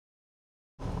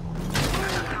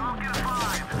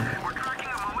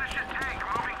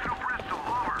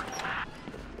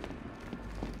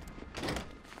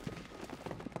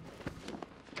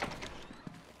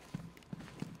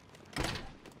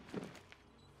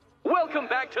welcome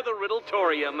back to the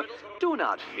Riddletorium. Do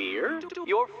not fear.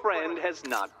 Your friend has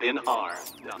not been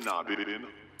harmed.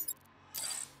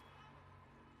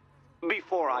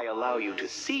 Before I allow you to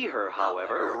see her,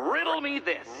 however, riddle me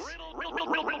this.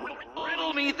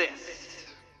 Riddle me this.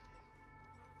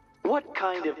 What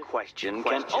kind of question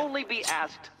can only be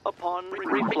asked upon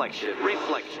reflection?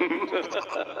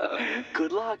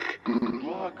 Good luck. Good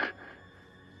luck.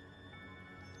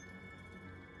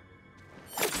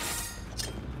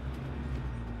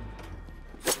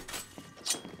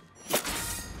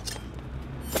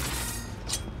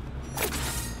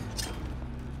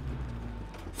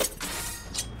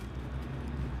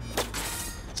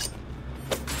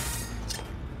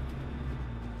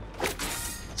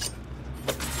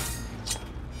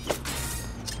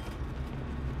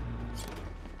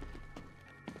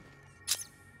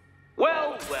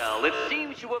 Well, it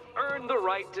seems you have earned the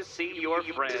right to see your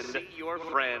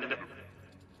friend.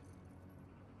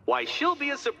 Why, she'll be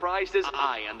as surprised as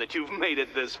I am that you've made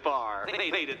it this far.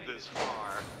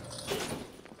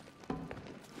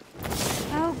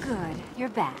 Oh, good. You're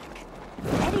back.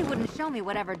 Eddie wouldn't show me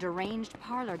whatever deranged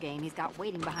parlor game he's got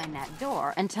waiting behind that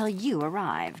door until you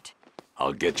arrived.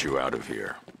 I'll get you out of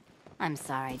here. I'm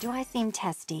sorry, do I seem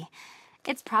testy?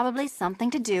 It's probably something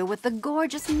to do with the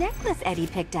gorgeous necklace Eddie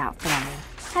picked out for me.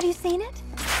 Have you seen it?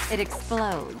 It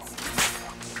explodes.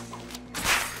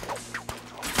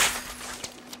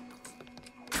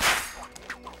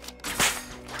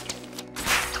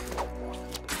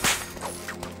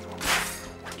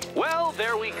 Well,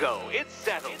 there we go. It's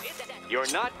settled. You're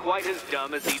not quite as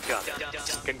dumb as each other.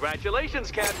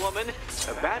 Congratulations, Catwoman.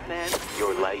 Batman,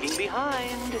 you're lagging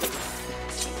behind.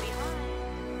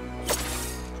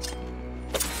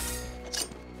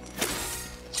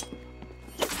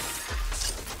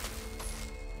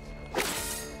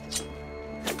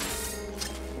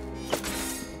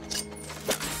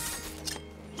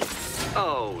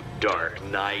 Oh, Dark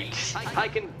Knight. I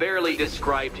can barely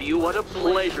describe to you what a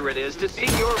pleasure it is to see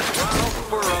your brow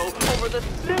furrow over the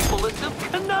simplest of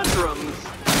conundrums.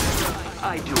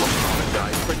 I do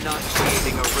apologize for not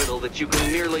creating a riddle that you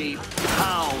can merely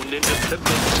pound into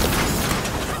submission.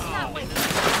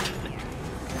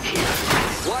 Here,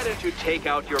 why don't you take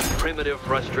out your primitive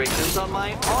frustrations on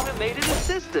my automated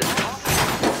assistant?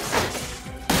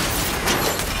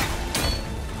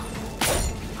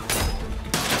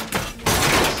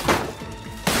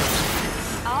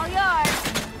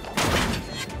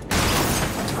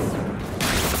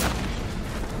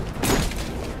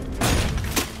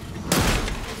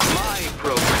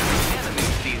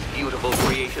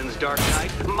 Dark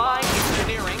Knight, my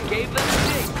engineering gave them a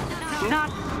dig.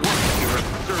 Not one of your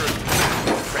absurd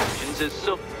contraptions is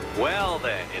so... Well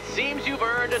then, it seems you've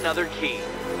earned another key.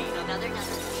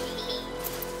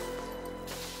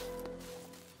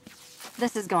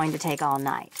 This is going to take all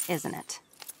night, isn't it?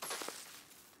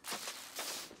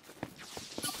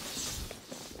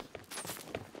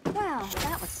 Well,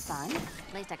 that was fun.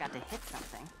 At least I got to hit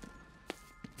something.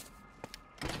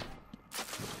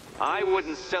 I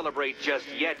wouldn't celebrate just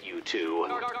yet, you two.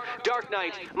 Dark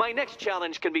Knight, my next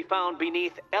challenge can be found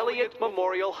beneath Elliott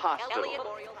Memorial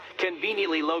Hospital.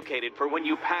 Conveniently located for when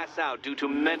you pass out due to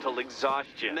mental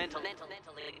exhaustion. Mental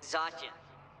exhaustion.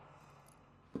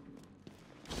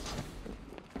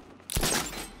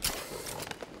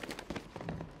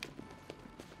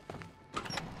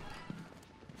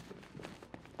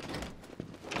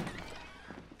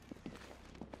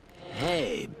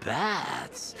 Hey,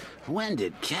 Bats. When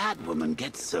did Catwoman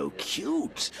get so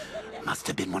cute? Must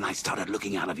have been when I started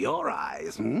looking out of your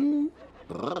eyes, hmm?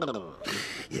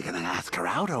 You gonna ask her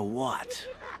out or what?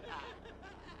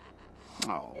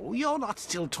 Oh, you're not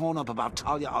still torn up about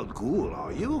Talia al Ghul,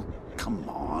 are you? Come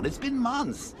on, it's been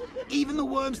months. Even the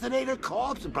worms that ate her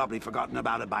corpse have probably forgotten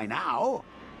about it by now.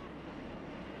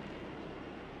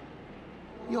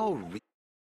 You're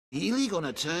really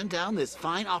gonna turn down this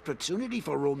fine opportunity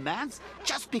for romance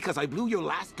just because I blew your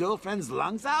last girlfriend's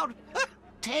lungs out?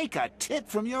 Take a tip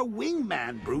from your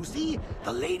wingman, Brucey.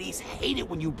 The ladies hate it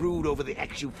when you brood over the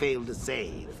ex you failed to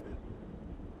save.